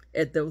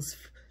 At those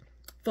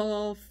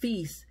fall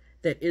feasts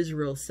that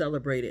Israel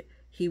celebrated,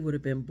 he would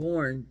have been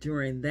born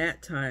during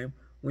that time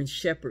when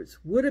shepherds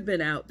would have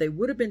been out. They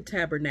would have been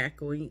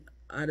tabernacling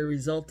as a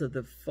result of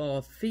the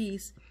fall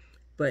feast,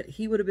 but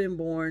he would have been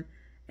born,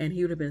 and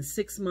he would have been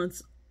 6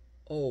 months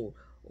old.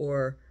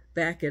 Or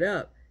back it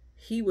up,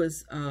 he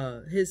was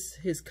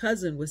his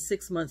cousin was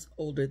 6 months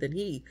older than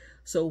he.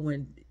 So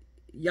when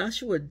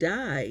Yahshua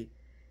died,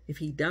 if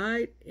he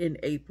died in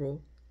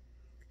April,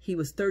 he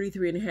was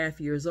 33 and a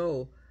half years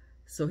old.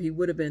 So he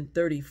would have been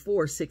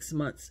 34 6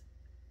 months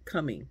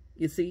coming,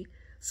 you see.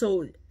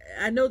 So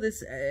I know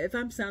this, if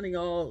I'm sounding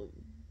all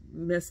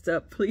messed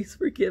up, please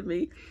forgive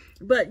me,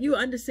 but you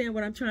understand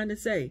what I'm trying to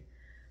say.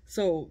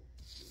 So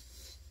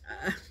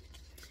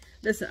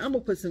listen, I'm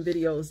gonna put some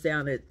videos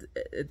down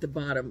at the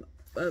bottom,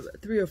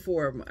 3 or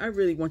 4 of them. I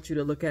really want you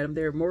to look at them.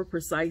 They're more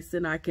precise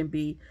than I can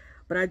be,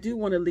 but I do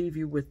want to leave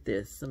you with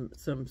this,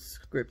 some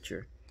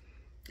scripture,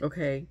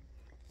 okay?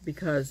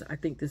 Because I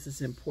think this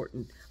is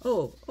important.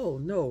 Oh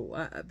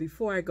no,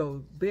 before I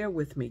go, bear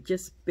with me.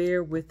 Just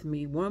bear with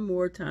me one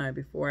more time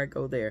before I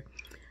go there.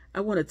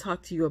 I want to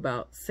talk to you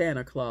about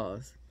Santa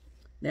Claus.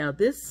 Now,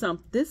 this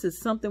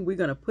is something we're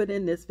going to put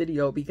in this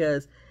video,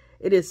 because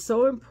it is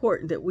so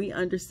important that we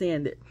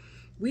understand that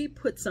we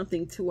put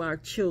something to our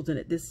children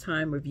at this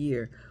time of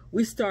year.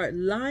 We start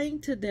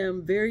lying to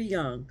them very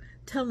young,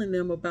 telling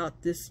them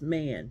about this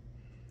man.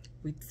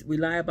 We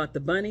lie about the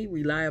bunny,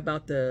 we lie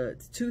about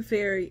the tooth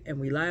fairy,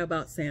 and we lie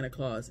about Santa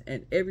Claus.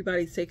 And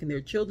everybody's taking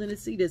their children to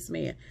see this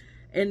man.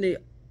 And the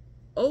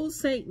Old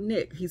Saint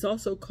Nick, he's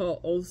also called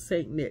Old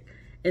Saint Nick.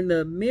 In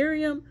the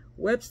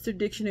Webster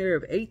Dictionary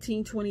of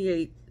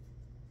 1828,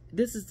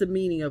 this is the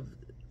meaning of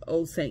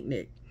Old Saint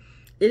Nick.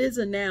 It is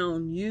a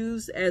noun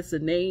used as the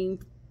name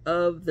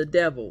of the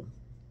devil.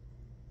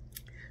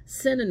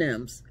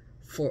 Synonyms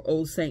for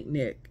Old Saint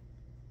Nick: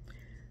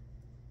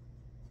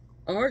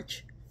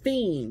 arch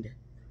fiend,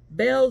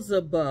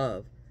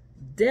 Beelzebub,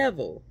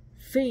 devil,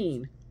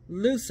 fiend,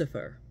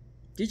 Lucifer.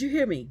 Did you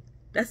hear me?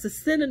 That's the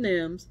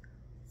synonyms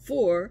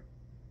for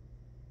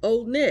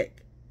Old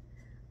Nick.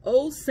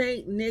 Old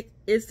Saint Nick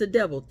is the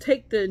devil.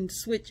 Take the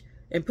switch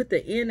and put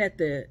the N at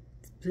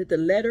put the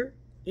letter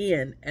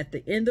N at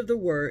the end of the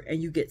word,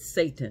 and you get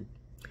Satan.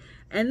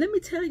 And let me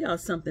tell y'all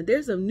something.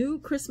 There's a new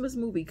Christmas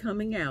movie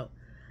coming out.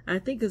 I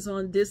think it's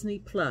on Disney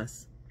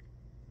Plus.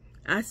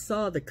 I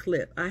saw the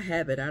clip. I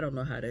have it. I don't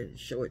know how to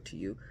show it to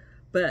you,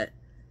 but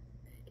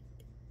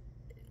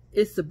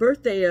it's the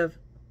birthday of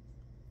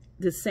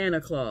the Santa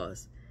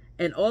Claus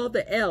and all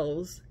the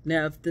elves.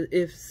 Now,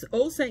 if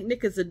Old Saint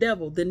Nick is the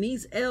devil, then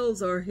these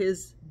elves are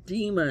his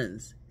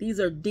demons. These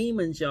are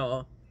demons,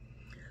 y'all.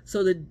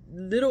 So the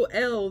little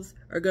elves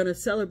are going to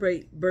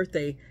celebrate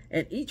birthday,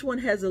 and each one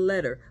has a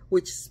letter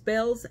which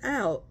spells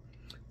out,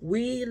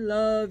 "We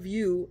love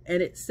you,"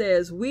 and it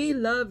says, "We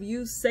love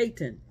you,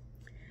 Satan."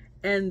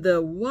 And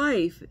the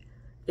wife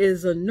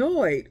is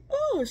annoyed.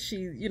 Oh,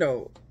 she, you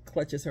know,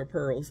 clutches her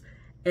pearls.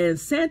 And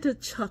Santa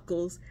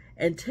chuckles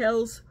and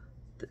tells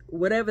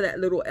whatever that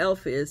little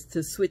elf is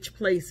to switch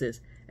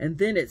places. And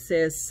then it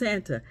says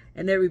Santa.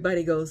 And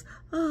everybody goes,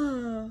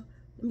 "Oh."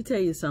 Let me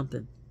tell you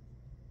something.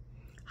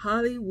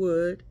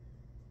 Hollywood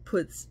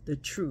puts the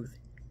truth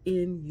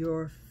in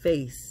your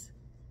face.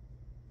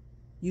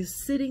 You're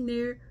sitting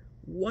there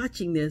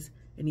watching this,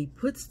 and he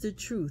puts the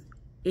truth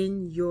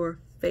in your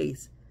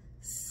face.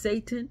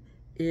 Satan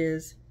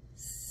is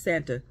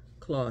Santa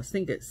Claus.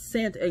 Think it,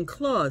 Santa and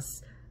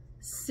Claus,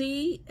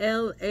 C-L-A-U-S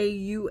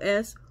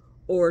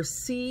or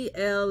C-L-A-W-S.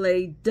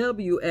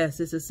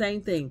 It's the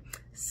same thing.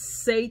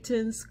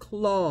 Satan's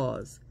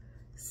claws.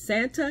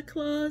 Santa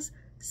Claus,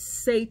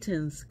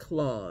 Satan's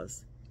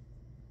claws.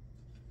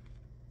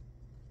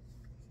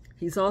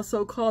 He's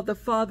also called the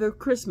father of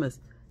Christmas.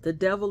 The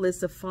devil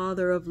is the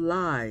father of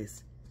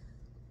lies.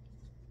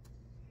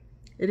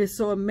 It is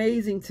so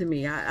amazing to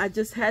me. I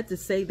just had to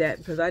say that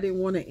because I didn't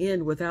want to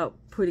end without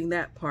putting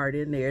that part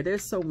in there.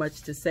 There's so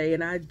much to say,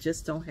 and I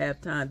just don't have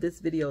time. This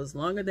video is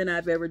longer than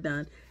I've ever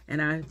done,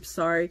 and I'm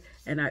sorry.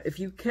 And if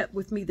you kept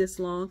with me this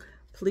long,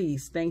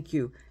 please, thank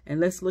you. And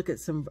let's look at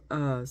some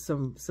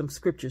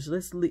scriptures.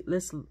 Let's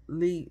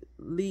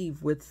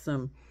leave with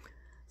some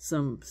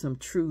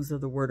truths of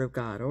the Word of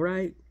God. All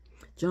right,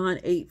 John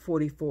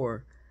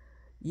 8:44.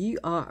 Ye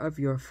are of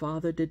your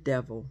father the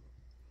devil,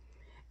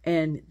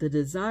 and the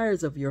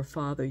desires of your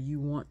father you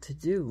want to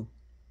do.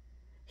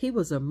 He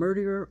was a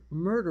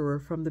murderer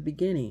from the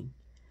beginning,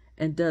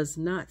 and does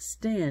not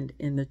stand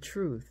in the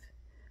truth,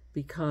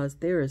 because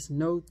there is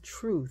no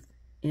truth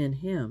in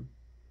him.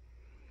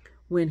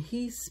 When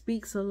he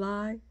speaks a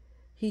lie,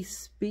 he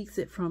speaks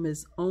it from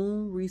his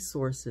own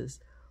resources,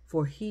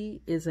 for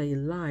he is a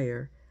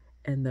liar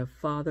and the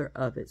father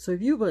of it. So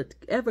if you've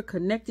ever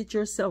connected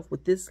yourself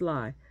with this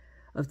lie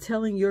of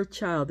telling your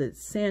child that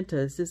Santa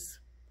is this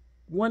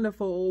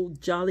wonderful old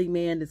jolly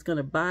man that's going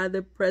to buy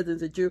the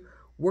presents that you're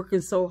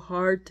working so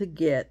hard to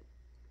get,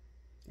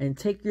 and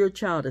take your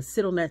child to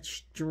sit on that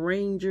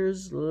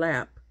stranger's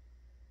lap.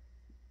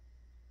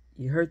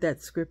 You heard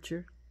that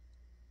scripture?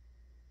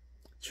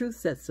 Truth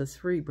sets us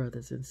free,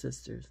 brothers and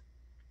sisters.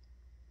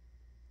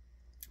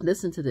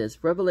 Listen to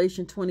this.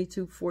 Revelation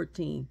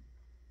 22:14.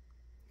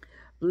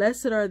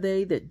 Blessed are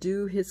they that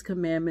do his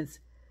commandments,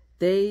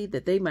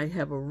 that they might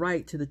have a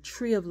right to the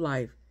tree of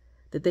life,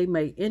 that they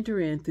may enter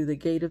in through the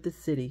gate of the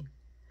city.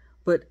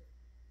 But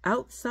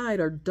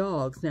outside are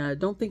dogs. Now, I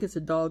don't think it's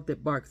a dog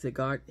that barks at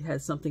God.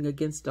 Has something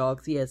against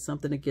dogs. He has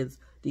something against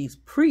these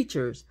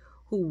preachers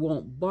who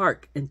won't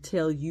bark and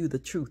tell you the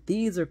truth.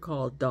 These are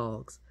called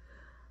dogs.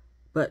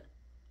 But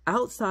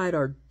outside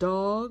are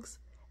dogs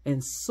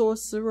and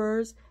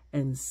sorcerers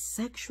and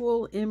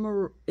sexual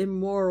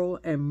immoral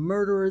and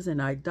murderers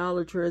and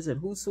idolaters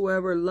and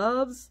whosoever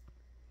loves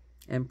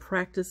and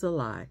practice a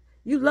lie.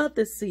 You love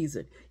this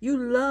season. You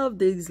love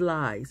these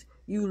lies.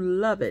 You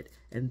love it.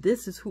 And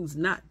this is who's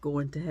not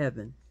going to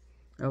heaven.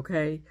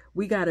 Okay?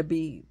 We got to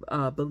be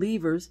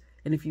believers.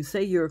 And if you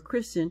say you're a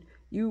Christian,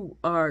 you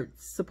are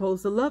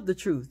supposed to love the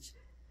truth.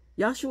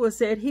 Yahshua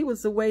said he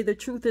was the way, the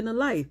truth, and the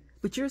life.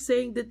 But you're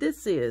saying that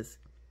this is.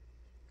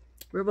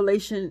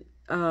 Revelation,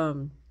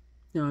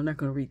 no, I'm not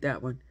going to read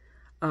that one.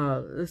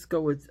 Let's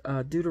go with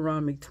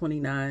Deuteronomy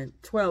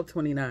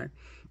 12:29.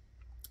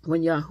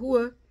 When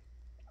Yahuwah,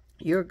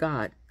 your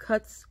God,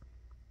 cuts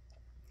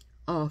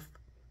off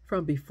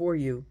from before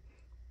you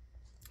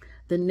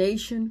the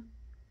nation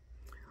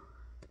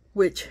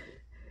which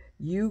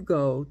you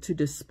go to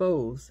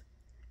dispose,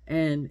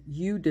 and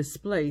you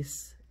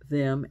displace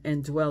them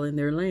and dwell in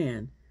their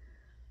land,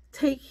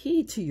 take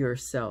heed to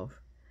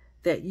yourself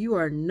that you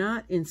are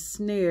not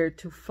ensnared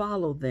to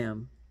follow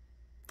them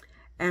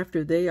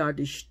after they are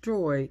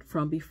destroyed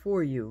from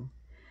before you,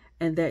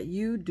 and that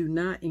you do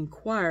not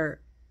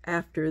inquire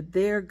after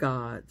their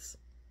gods,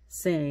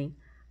 saying,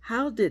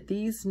 how did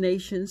these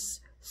nations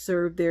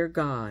serve their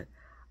God?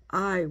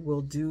 I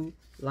will do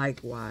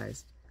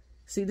likewise.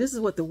 See, this is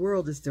what the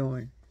world is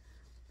doing.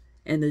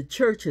 And the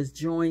church has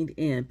joined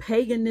in.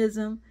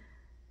 Paganism,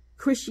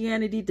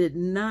 Christianity did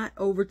not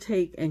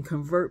overtake and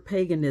convert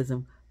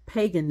paganism.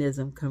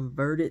 Paganism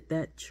converted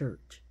that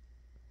church.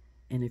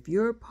 And if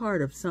you're a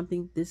part of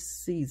something this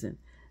season,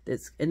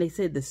 and they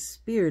said the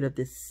spirit of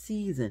this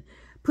season,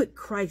 put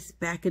Christ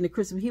back into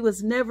Christmas. He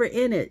was never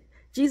in it.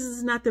 Jesus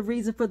is not the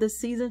reason for this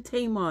season.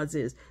 Tammuz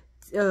is.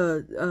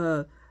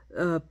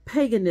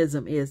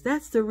 Paganism is.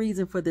 That's the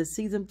reason for this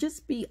season.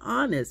 Just be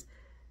honest.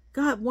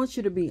 God wants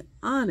you to be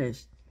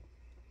honest.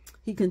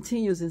 He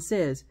continues and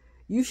says,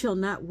 you shall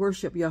not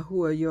worship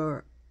Yahuwah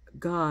your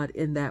God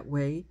in that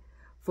way,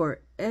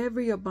 for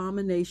every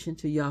abomination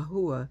to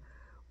Yahuwah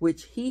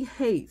which he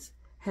hates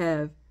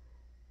have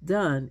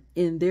done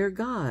in their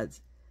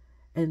gods,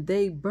 and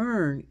they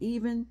burn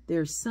even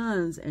their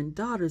sons and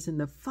daughters in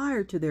the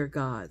fire to their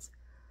gods.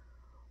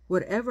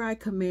 Whatever I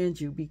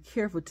command you, be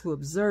careful to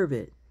observe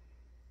it.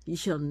 You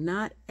shall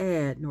not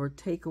add nor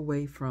take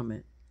away from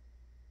it.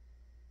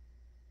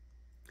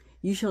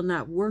 You shall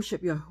not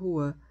worship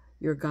Yahuwah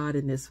your God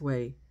in this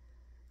way.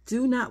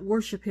 Do not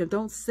worship him.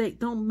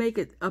 Don't make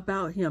it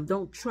about him.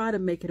 Don't try to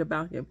make it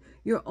about him.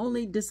 You're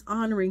only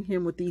dishonoring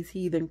him with these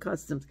heathen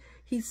customs.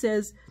 He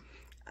says,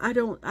 I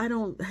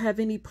don't have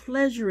any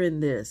pleasure in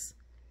this.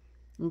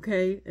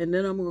 Okay? And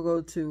then I'm going to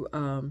go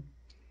to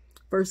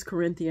 1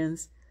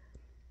 Corinthians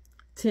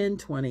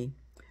 10:20.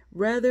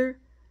 Rather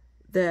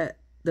that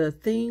the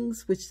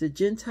things which the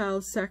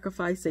Gentiles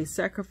sacrifice, they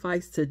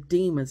sacrifice to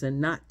demons and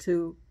not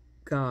to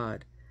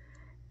God.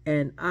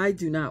 And I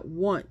do not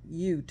want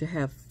you to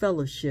have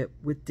fellowship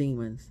with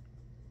demons.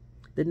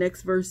 The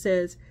next verse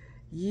says,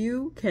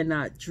 you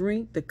cannot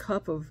drink the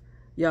cup of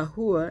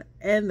Yahuwah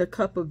and the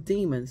cup of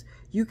demons.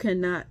 You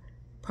cannot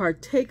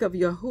partake of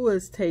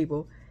Yahuwah's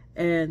table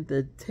and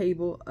the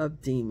table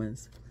of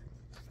demons.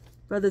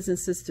 Brothers and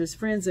sisters,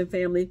 friends and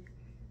family,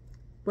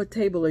 what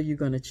table are you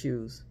going to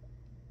choose?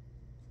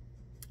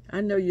 I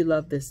know you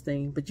love this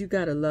thing, but you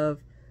got to love.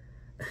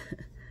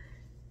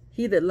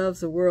 He that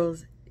loves the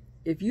world,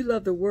 if you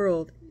love the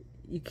world,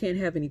 you can't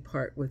have any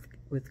part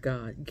with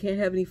God. You can't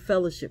have any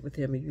fellowship with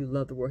him if you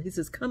love the world. He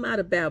says, come out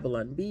of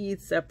Babylon, be ye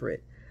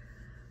separate.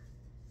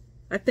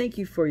 I thank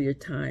you for your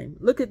time.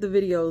 Look at the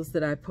videos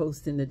that I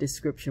post in the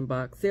description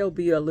box. They'll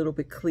be a little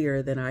bit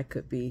clearer than I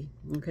could be.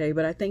 Okay,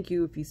 but I thank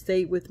you if you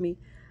stayed with me.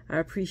 I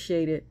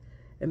appreciate it.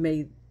 And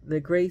may the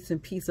grace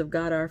and peace of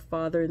God our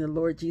Father and the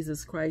Lord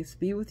Jesus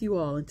Christ be with you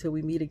all until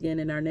we meet again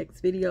in our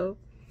next video.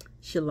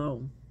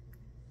 Shalom.